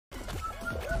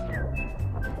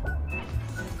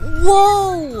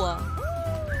Whoa!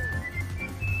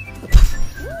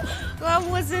 That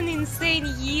was an insane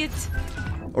yeet.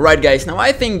 Alright guys, now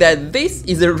I think that this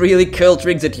is a really cool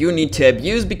trick that you need to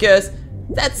abuse because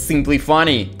that's simply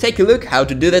funny. Take a look how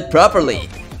to do that properly.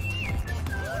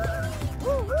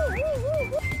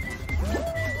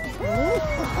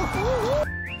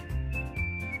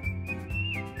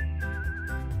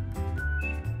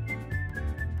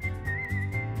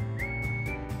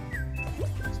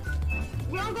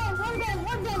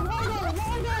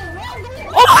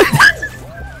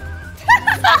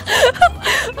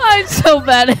 I'm so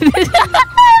bad at it.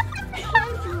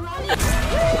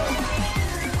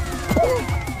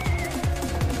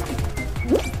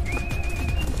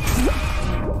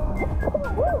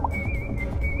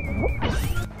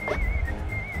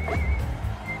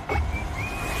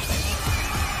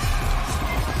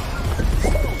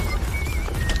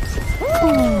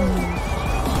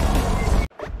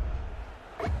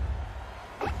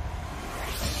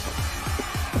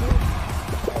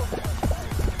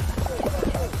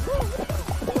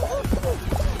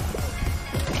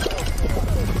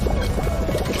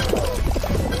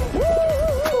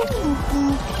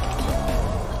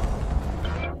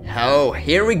 Oh,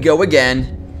 here we go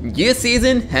again. New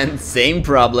season and same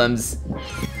problems.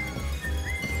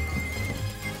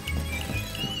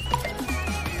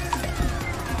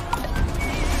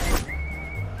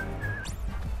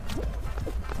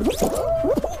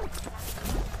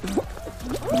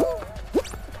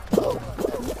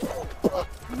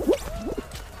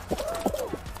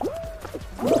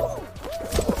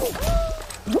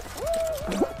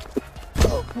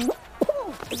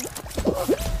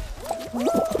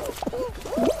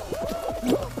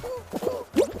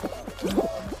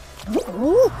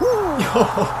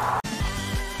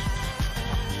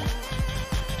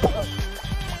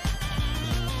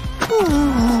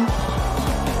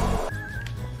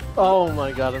 Oh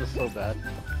my god, I'm so bad.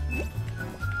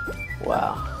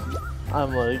 Wow.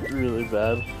 I'm like really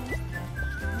bad.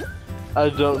 I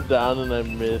jumped down and I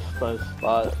missed my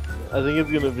spot. I think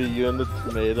it's gonna be you and the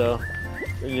tomato.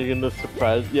 And you're gonna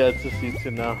surprise. Yeah, it's a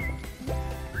C2 now.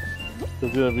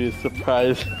 It's gonna be a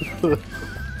surprise.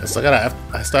 I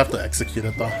still have to execute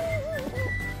it though.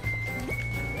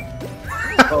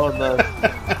 Oh no.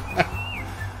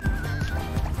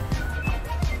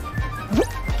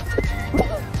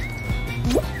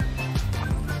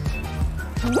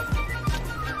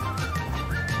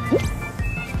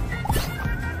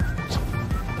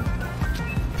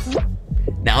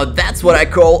 Now that's what I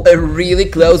call a really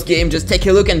close game. Just take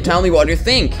a look and tell me what you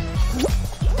think.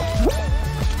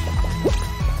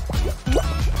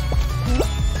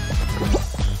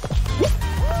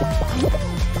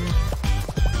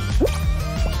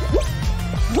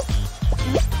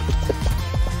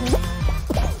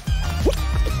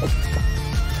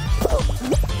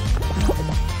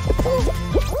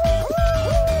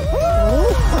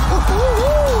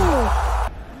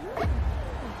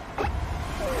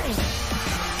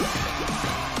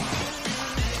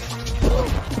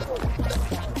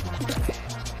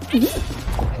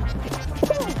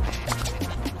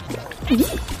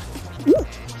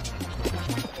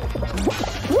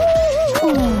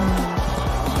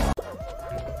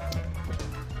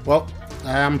 Well,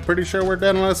 I'm pretty sure we're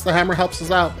dead unless the hammer helps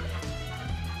us out.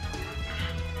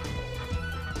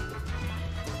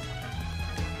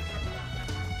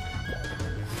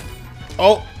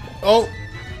 Oh, oh,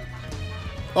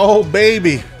 oh,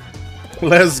 baby.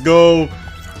 Let's go.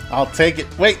 I'll take it.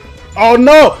 Wait. Oh,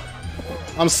 no.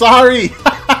 I'm sorry.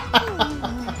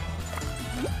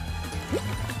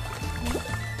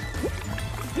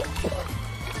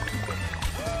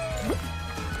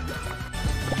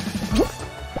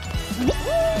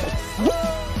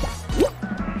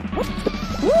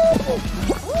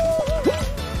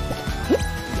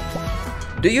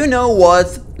 Do you know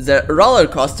what the roller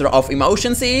coaster of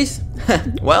emotions is?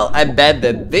 Well, I bet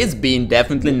that this bean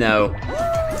definitely know.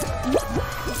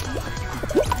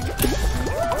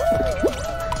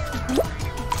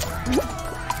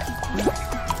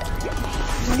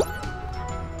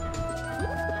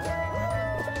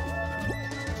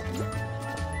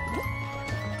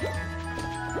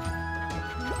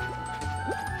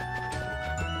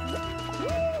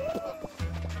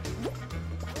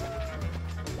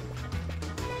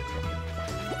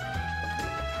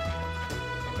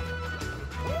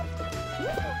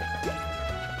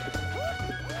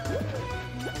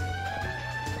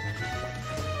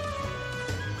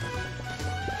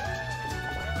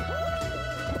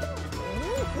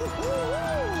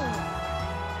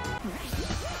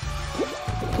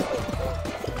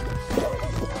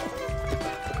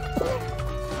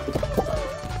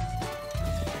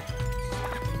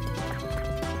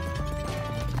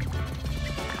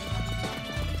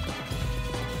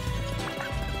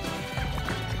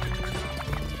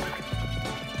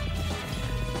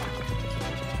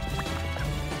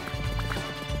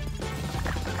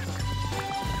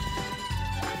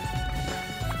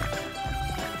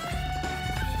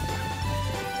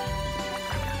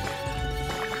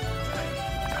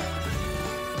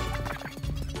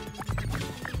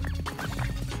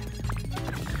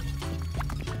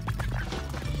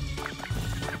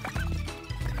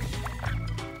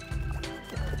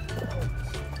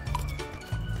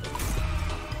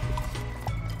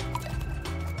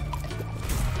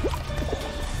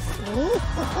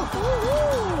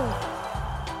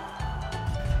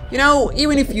 You know,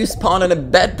 even if you spawn in a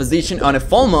bad position on a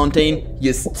fall mountain,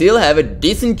 you still have a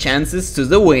decent chances to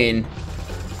the win.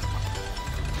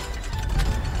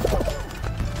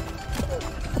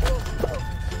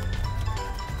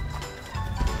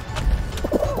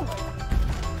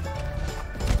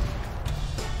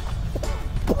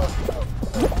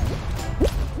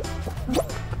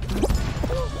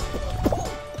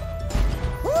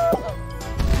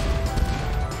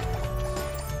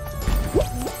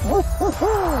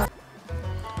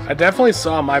 I definitely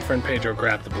saw my friend Pedro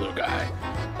grab the blue guy.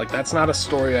 Like, that's not a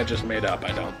story I just made up,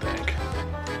 I don't think.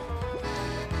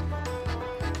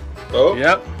 Oh,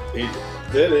 Yep. he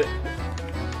did it.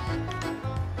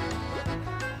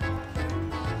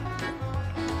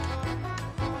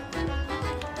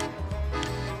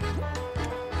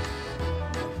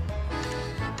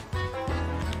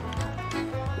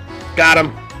 Got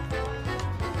him.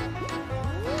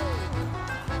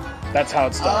 That's how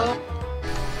it's done.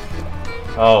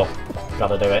 Oh,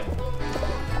 gotta do it.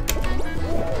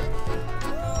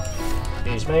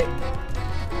 Excuse me.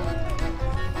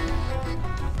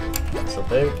 This'll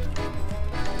do.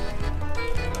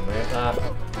 Remove that.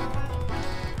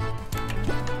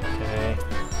 Okay.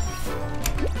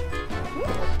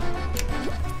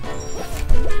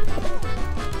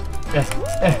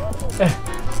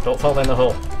 Don't fall in the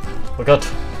hole. We're good.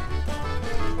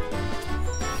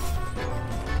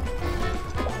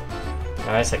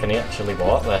 Nice, I can actually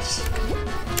walk this.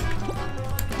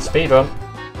 Speedrun.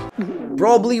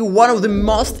 Probably one of the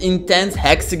most intense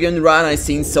hexagon run I've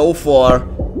seen so far.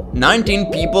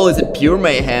 19 people is a pure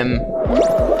mayhem.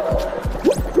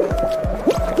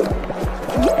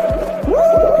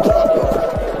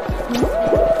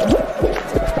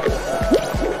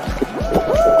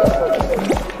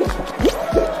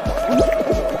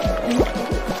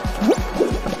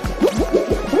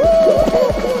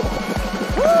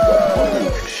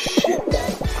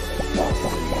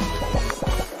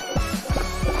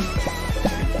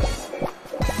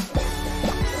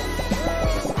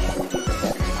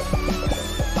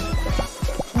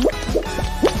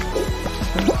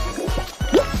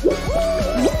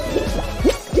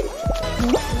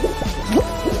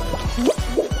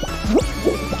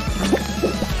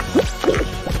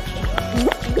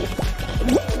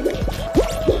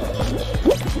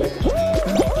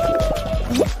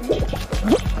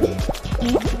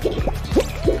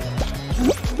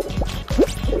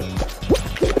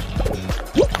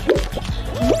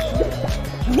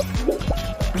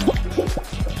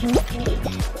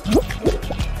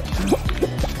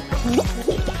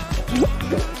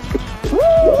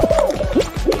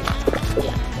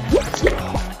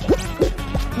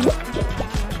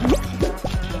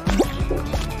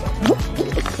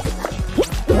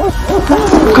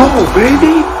 Go,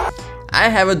 baby! I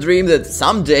have a dream that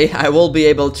someday I will be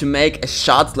able to make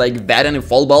shots like that in a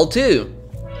fall ball too.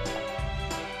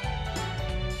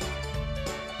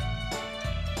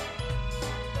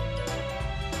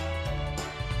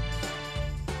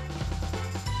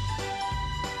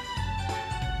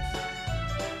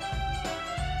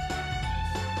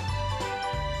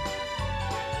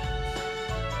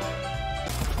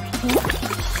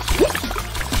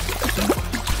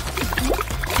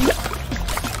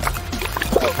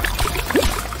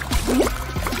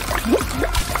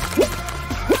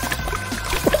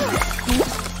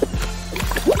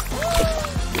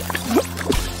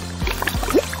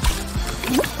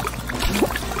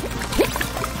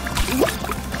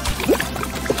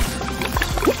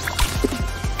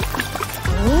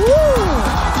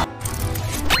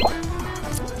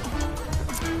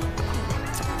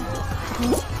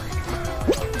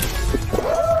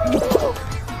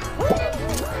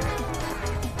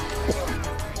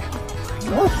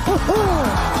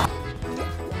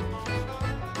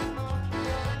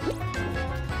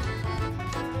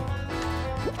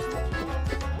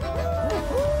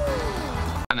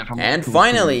 And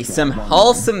finally, some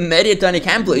wholesome Mediatonic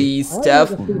employee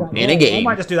stuff in a game.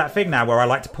 I might just do that thing now where I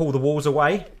like to pull the walls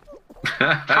away.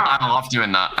 I love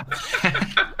doing that.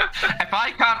 If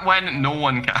I can't win, no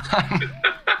one can.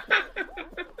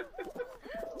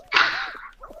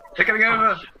 They're gonna go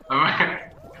over.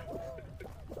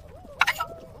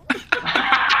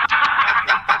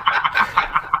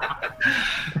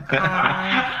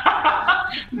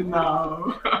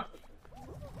 No.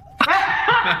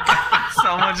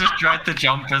 Someone just tried to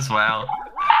jump as well.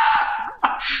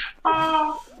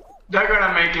 They're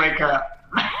gonna make like a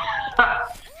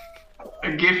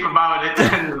gif about it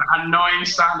and annoying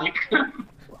Sonic.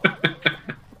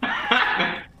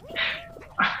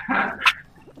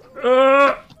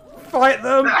 Fight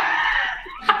them!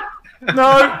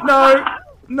 No, no!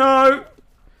 No!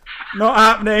 Not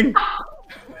happening!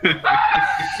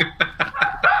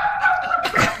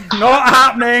 Not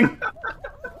happening!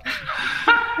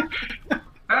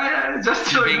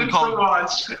 Just You're being being called- so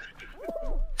much.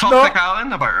 Toxic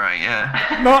Alan? About right,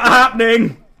 yeah. Not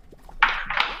happening!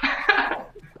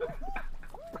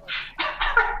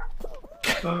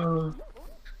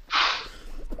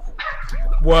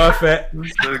 Worth it.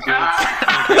 So good.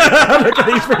 Look at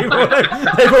these people.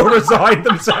 They've all resigned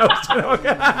themselves.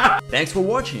 Thanks for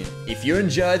watching. If you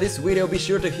enjoyed this video, be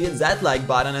sure to hit that like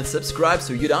button and subscribe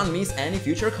so you don't miss any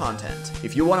future content.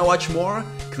 If you want to watch more,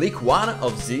 click one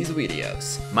of these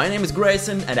videos. My name is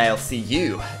Grayson and I'll see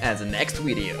you at the next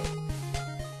video.